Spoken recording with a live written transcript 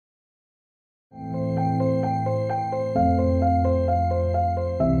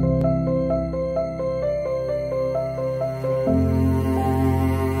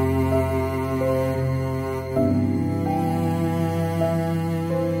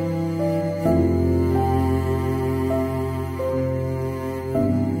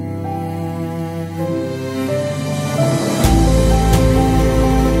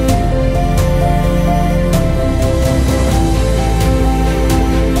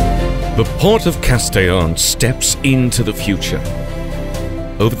The Port of Castellón steps into the future.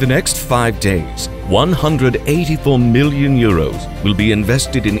 Over the next 5 days, 184 million euros will be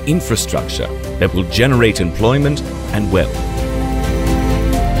invested in infrastructure that will generate employment and wealth.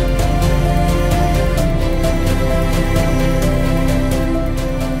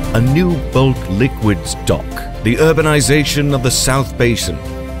 A new bulk liquids dock, the urbanization of the South Basin,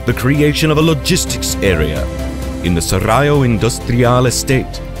 the creation of a logistics area in the Serrallo Industrial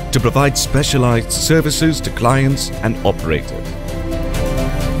Estate to provide specialized services to clients and operators.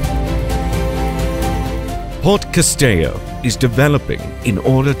 Port Castelló is developing in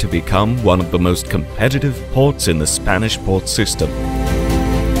order to become one of the most competitive ports in the Spanish port system.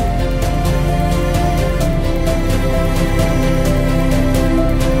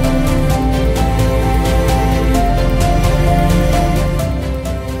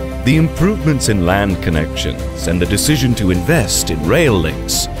 The improvements in land connections and the decision to invest in rail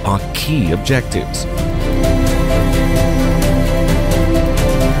links are key objectives.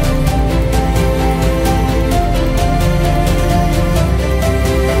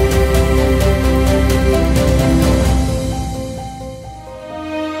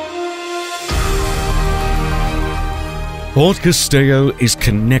 Port Castelló is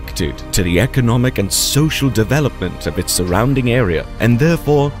connected to the economic and social development of its surrounding area, and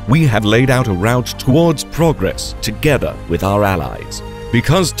therefore we have laid out a route towards progress together with our allies.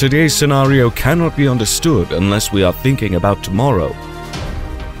 Because today's scenario cannot be understood unless we are thinking about tomorrow,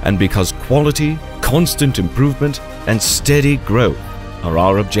 and because quality, constant improvement, and steady growth are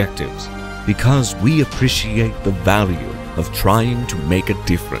our objectives, because we appreciate the value of trying to make a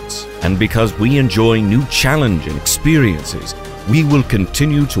difference, and because we enjoy new challenge and experiences, we will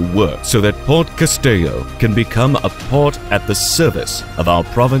continue to work so that Port Castelló can become a port at the service of our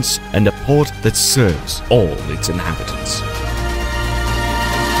province and a port that serves all its inhabitants.